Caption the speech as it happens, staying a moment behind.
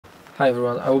Hi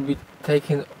everyone, I will be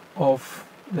taking off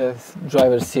the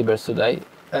driver's seat belts today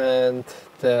and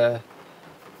the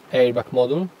airbag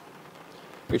module,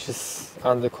 which is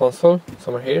on the console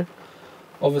somewhere here.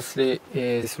 Obviously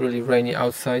it's really rainy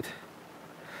outside,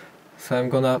 so I'm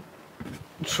gonna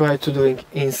try to do it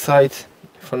inside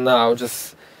for now.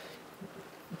 Just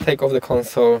take off the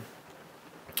console,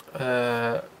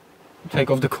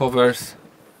 take off the covers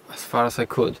as far as I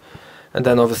could, and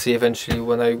then obviously eventually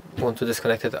when I want to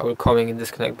disconnect it, I will come in and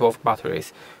disconnect both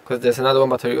batteries, because there's another one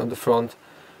battery on the front,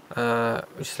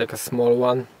 which is like a small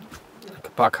one, like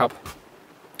a backup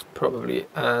probably,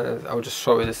 and I'll just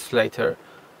show you this later.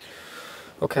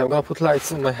 Okay, I'm gonna put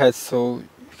lights on my head so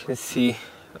you can see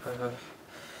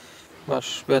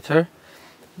much better.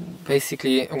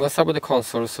 Basically I'm gonna start with the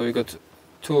console. So we got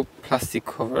two plastic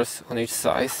covers on each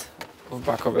side of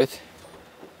back of it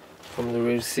from the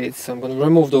rear seat, so I'm going to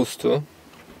remove those two.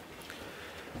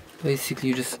 Basically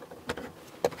you just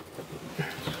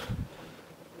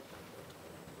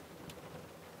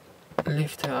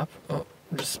lift it up,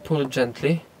 just pull it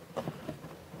gently,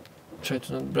 try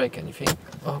to not break anything.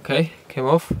 Okay, came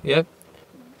off. Yep,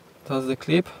 that's the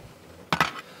clip.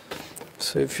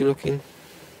 So if you look in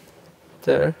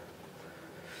there,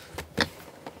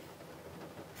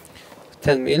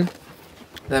 10mm.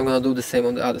 Then I'm gonna do the same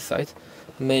on the other side.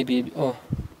 Maybe, oh,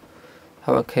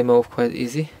 how it came off quite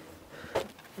easy.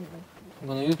 I'm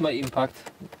gonna use my impact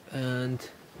and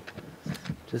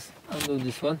just undo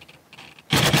this one.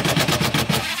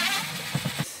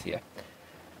 Yeah,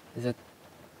 it's a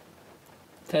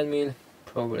 10mm,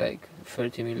 probably like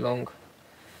 30mm long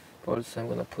bolt. So I'm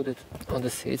gonna put it on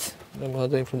the seats. I'm gonna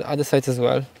do it from the other side as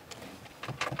well.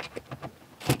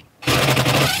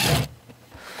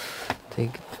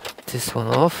 Take this one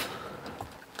off.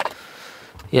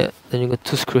 Yeah, then you got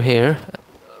two screws here.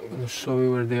 I'm gonna show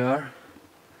you where they are.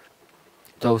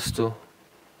 Those two.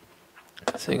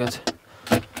 So you got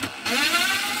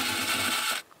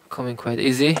coming quite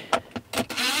easy.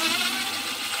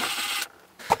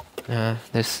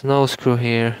 There's no screw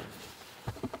here.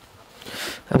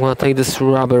 I'm gonna take this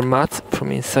rubber mat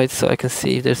from inside so I can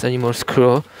see if there's any more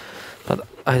screw, but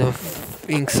I don't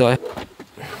think so.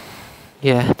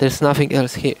 Yeah, there's nothing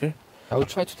else here. I will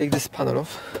try to take this panel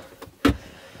off.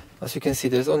 As you can see,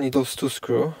 there's only those two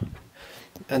screws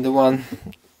and the one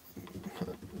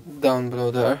down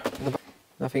below there.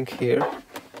 Nothing here.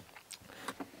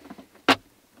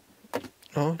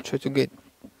 Oh, try to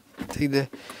take the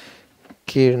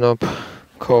gear knob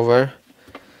cover,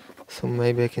 so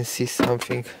maybe I can see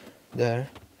something there.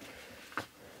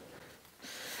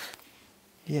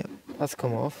 Yeah, that's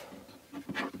come off.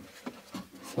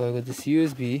 So I got this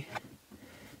USB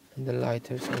and the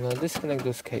lighter, so I'm gonna disconnect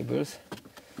those cables.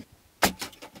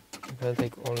 I'm gonna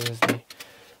take all USB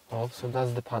off, so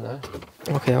that's the panel.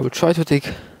 Okay, I will try to take,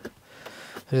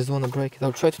 I just wanna break it.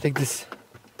 I'll try to take this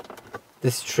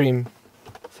trim.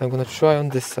 So I'm gonna try on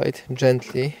this side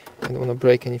gently. I don't wanna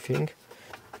break anything.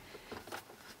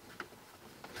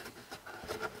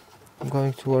 I'm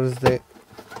going towards the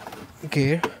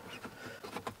gear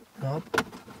knob.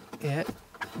 Yeah,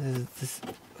 this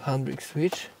handbrake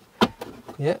switch.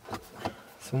 Yeah,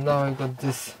 so now I got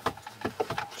this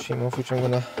trim off, which I'm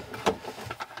gonna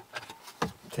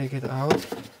take it out.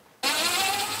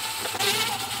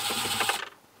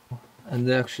 And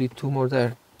there are actually two more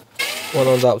there. One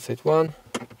on the outside, one.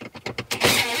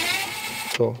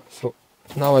 So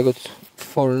now I got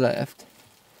 4 left.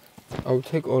 I will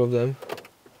take all of them,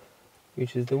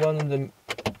 which is the one on the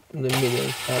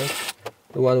middle side,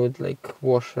 the one with like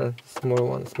washer, small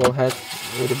one, small head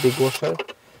with a big washer.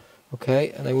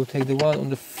 Okay, and I will take the one on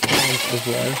the front as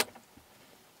well.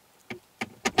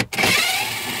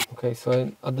 Okay,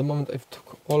 so at the moment I've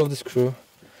took all of the screw.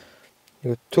 You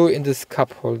got 2 in this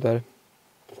cup holder.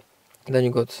 Then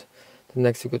you got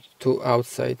you got 2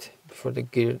 outside before the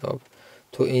gear knob,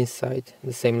 2 inside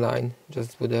the same line,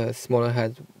 just with a smaller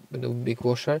head with a big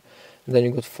washer. And then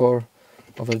you got 4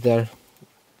 over there.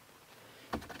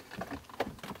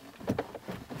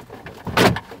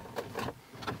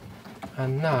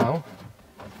 And now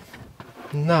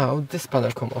this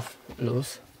panel come off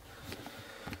loose,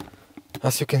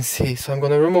 as you can see. So I'm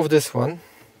gonna remove this one,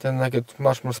 then I get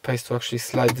much more space to actually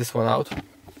slide this one out.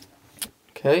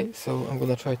 Okay, so I'm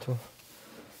gonna try to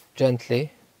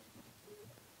gently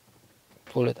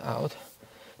pull it out.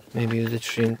 Maybe use the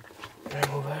trim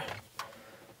remover.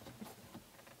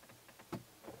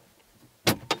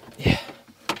 Yeah,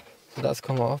 so that's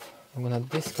come off. I'm gonna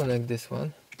disconnect this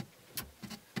one.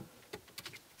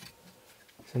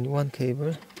 It's only one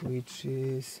cable, which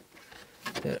is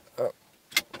there.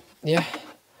 Yeah,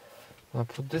 I'll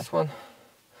put this one.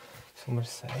 somewhere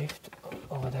saved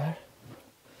over there.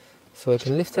 So I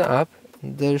can lift it up.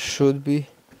 There should be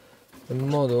the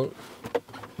model.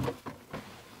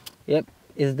 Yep,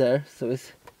 it's there. So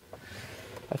it's.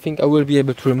 I think I will be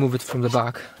able to remove it from the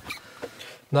back.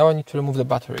 Now I need to remove the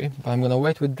battery, but I'm gonna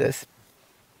wait with this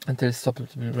until it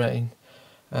stops to rain,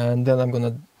 and then I'm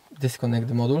gonna disconnect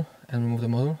the module and remove the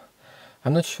module.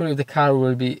 I'm not sure if the car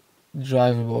will be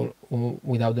drivable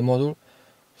without the module,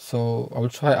 so I will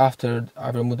try after I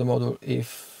remove the module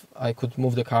if I could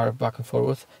move the car back and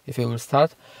forward, if it will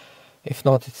start. If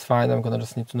not, it's fine. I'm gonna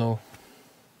just need to know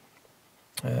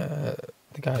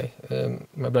the guy,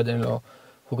 my brother-in-law,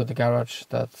 who got the garage,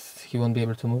 that he won't be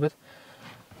able to move it.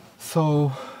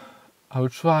 So I will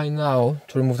try now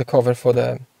to remove the cover for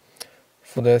the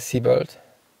seatbelt,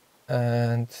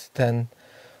 and then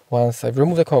once I've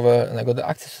removed the cover and I got the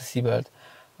access to the seatbelt,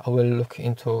 I will look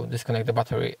into disconnect the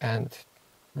battery and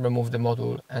remove the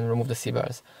module and remove the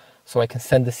seatbelts, so I can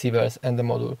send the seatbelts and the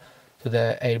module to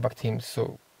the airbag team,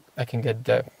 so I can get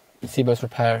the seatbelts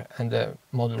repair and the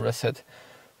module reset.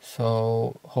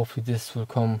 So hopefully this will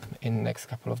come in the next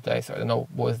couple of days. I don't know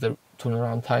what is the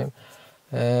turnaround time,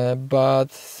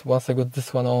 but once I got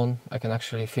this one on, I can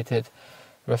actually fit it,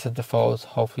 reset the fault.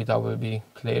 Hopefully that will be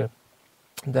clear.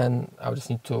 Then I just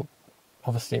need to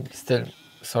obviously still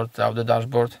sort out the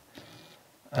dashboard,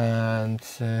 and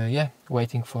yeah,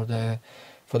 waiting for the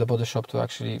body shop to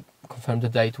actually confirm the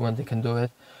date when they can do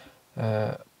it.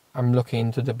 I'm looking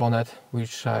into the bonnet,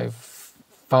 which I've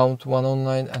found one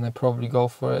online, and I probably go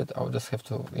for it. I'll just have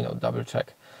to, you know, double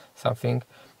check something,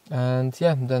 and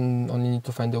yeah, then only need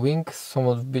to find the wing, a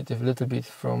little bit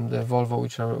from the Volvo,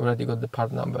 which I already got the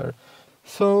part number.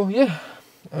 So yeah,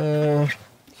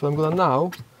 so I'm gonna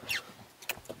now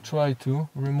try to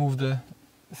remove the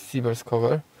seatbelt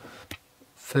cover.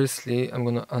 Firstly, I'm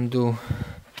gonna undo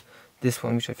this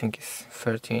one, which I think is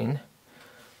 13.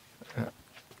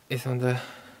 It's on the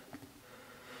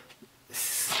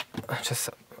just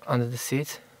under the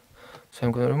seat, so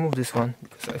I'm gonna remove this one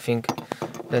because I think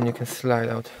then you can slide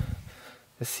out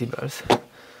the seatbelts,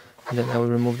 and then I will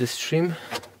remove this trim.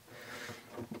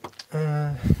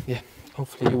 Yeah,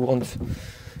 hopefully it won't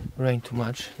rain too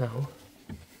much now.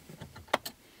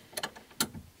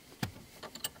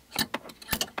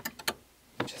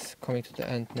 Just coming to the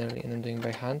end nearly, and I'm doing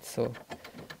by hand, so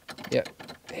yeah,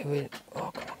 it will.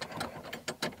 Oh, come on.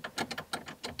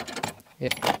 Yeah.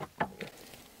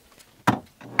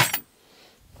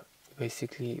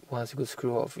 Basically, once you could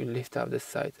screw off, you lift up this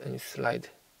side and you slide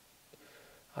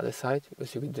other side,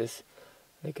 because you get this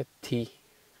like a T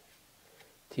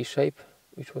shape,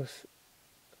 which was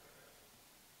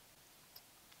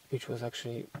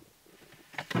actually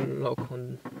locked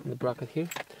on the bracket here.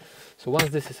 So once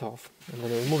this is off, I'm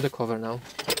going to remove the cover now,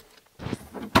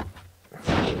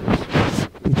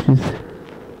 which is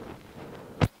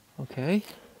okay.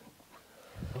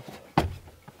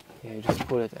 Yeah, you just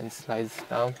pull it and it slides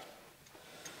down.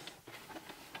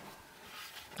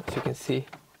 As you can see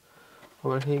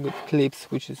over here, you got clips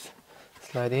which is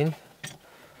slide in.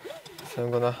 So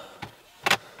I'm gonna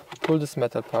pull this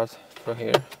metal part from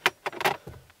here.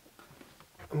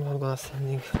 I'm not gonna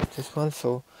send this one,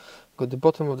 so got the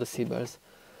bottom of the seatbelts.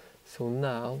 So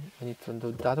now I need to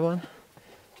undo that one,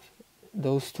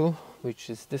 those two, which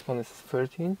is, this one is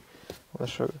 13. I'm gonna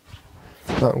show you.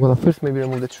 So I'm gonna first maybe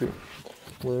remove the trim.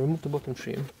 I'm gonna remove the bottom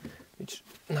trim, which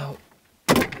now,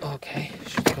 okay,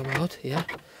 should come out, yeah.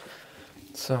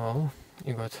 So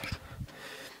you got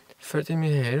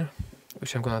 13mm here,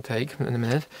 which I'm gonna take in a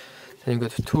minute. Then you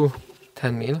got two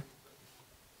 10mm.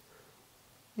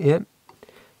 Yep.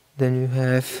 Then you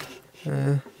have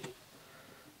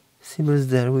seatbelts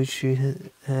there, which you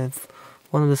have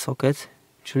one of the sockets.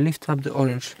 You lift up the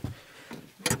orange.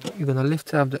 You're gonna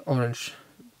lift up the orange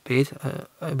bit,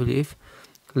 I believe,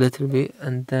 a little bit,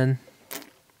 and then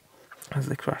has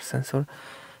the crash sensor,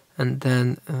 and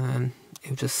then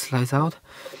it just slides out,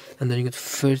 and then you got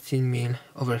 13mm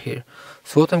over here.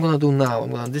 So what I'm gonna do now,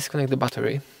 I'm gonna disconnect the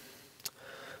battery,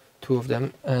 two of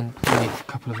them, and wait a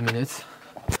couple of minutes.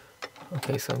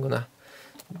 Okay, so I'm gonna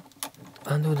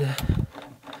undo the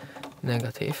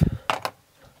negative,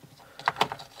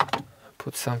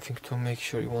 put something to make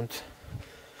sure you won't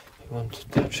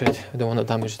touch it. I don't want to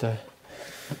damage the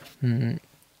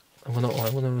I'm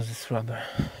gonna lose this rubber,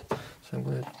 so I'm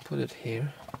gonna put it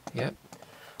here. Yeah,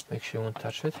 make sure you won't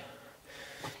touch it.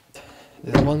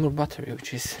 There's one more battery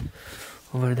which is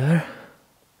over there.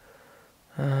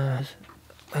 I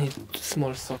need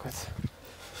small sockets.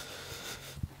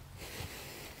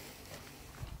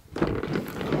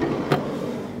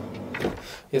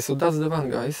 Yeah, so that's the one,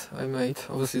 guys, I made.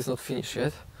 Obviously it's not finished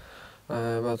yet.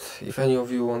 but if any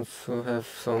of you want to have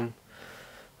some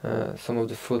of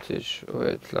the footage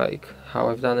with like how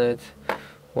I've done it,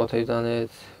 what I've done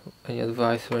it, any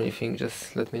advice or anything,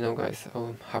 just let me know, guys.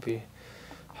 I'm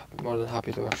more than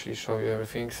happy to actually show you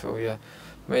everything. So yeah,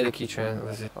 made a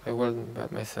keychain. I welded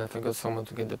that myself. I got someone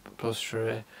to get the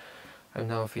upholstery. I'm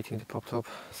now fitting the pop top,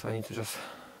 so I need to just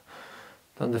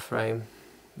done the frame,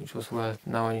 which was well.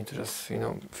 Now I need to just, you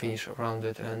know, finish around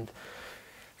it and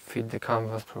fit the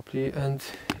canvas properly. And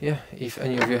yeah, if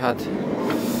any of you had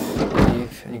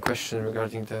any question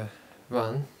regarding the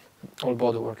van, all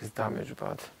bodywork is damaged,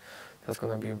 but that's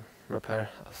gonna be repaired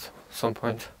at some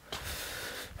point.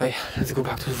 Hey, let's go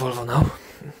back to the Volvo now.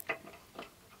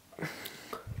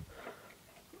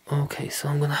 Okay,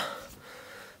 so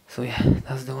yeah,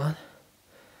 that's the one.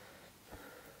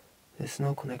 There's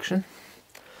no connection.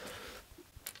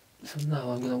 So now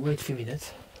I'm gonna wait a few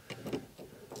minutes.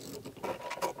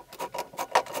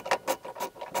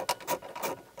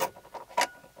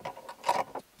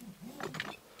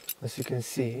 As you can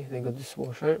see, they got this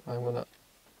washer. I'm gonna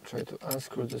try to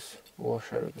unscrew this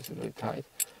washer because it's really tight.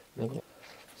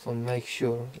 So make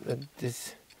sure that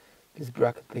this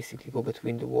bracket basically go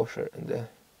between the washer and the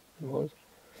board.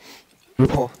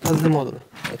 Oh, that's the model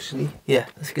actually. Yeah,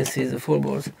 as you can see, it's the 4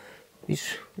 boards,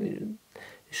 which it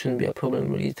shouldn't be a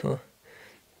problem really to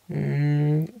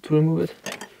remove it.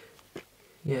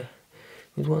 Yeah,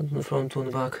 with one on the front, two on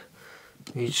the back,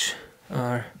 which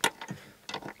are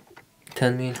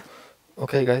 10 mil.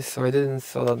 Okay guys, so I didn't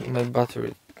saw that my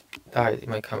battery died in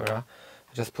my camera.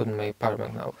 I just put in my power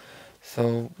bank now.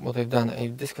 So what I've done, I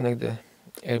disconnect the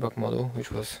airbag module,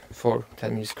 which was 4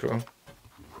 10 mil screw.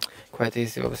 Quite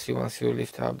easy, obviously. Once you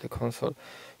lift up the console,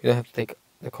 you don't have to take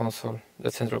the console,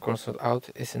 the central console out.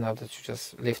 It's enough that you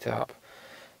just lift it up,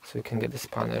 so you can get the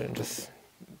spanner and just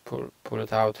pull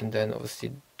it out, and then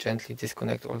obviously gently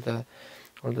disconnect all the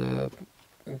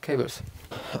cables.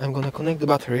 I'm gonna connect the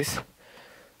batteries,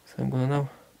 so I'm gonna now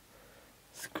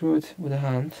screw it with a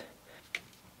hand.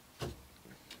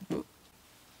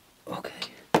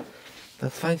 Okay,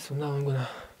 that's fine. So now I'm gonna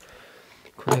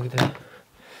connect the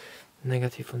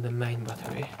negative on the main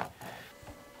battery.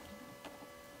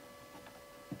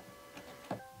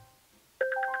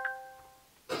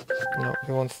 No,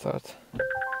 it won't start.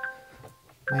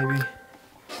 Maybe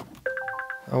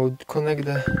I would connect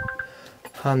the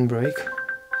handbrake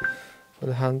with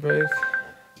the handbrake.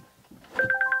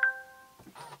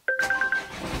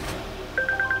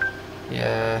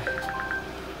 Yeah,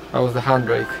 that was the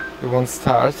handbrake. It won't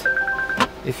start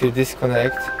if you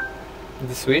disconnect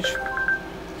the switch.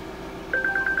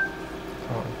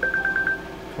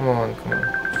 Come on.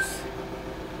 Just...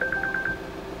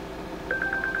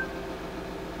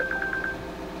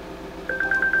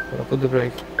 I'll put the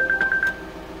brake.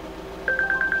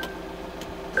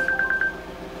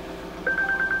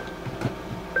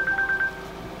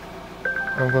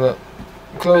 I'm gonna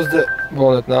close the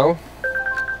bonnet now,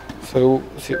 so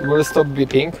it will stop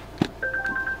beeping.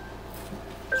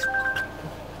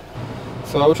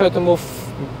 So I will try to move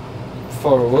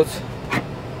forward.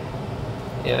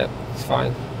 Yeah, it's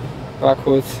fine.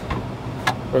 Backwards,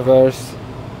 reverse.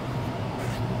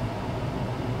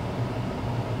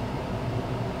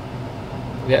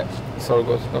 Yeah, it's all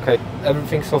good. Okay,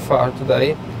 everything so far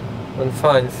today went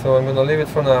fine, so I'm gonna leave it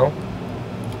for now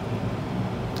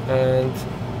and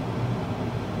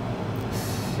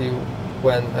see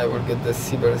when I will get the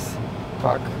Siebers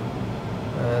pack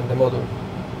and the module.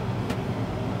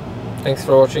 Thanks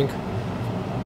for watching.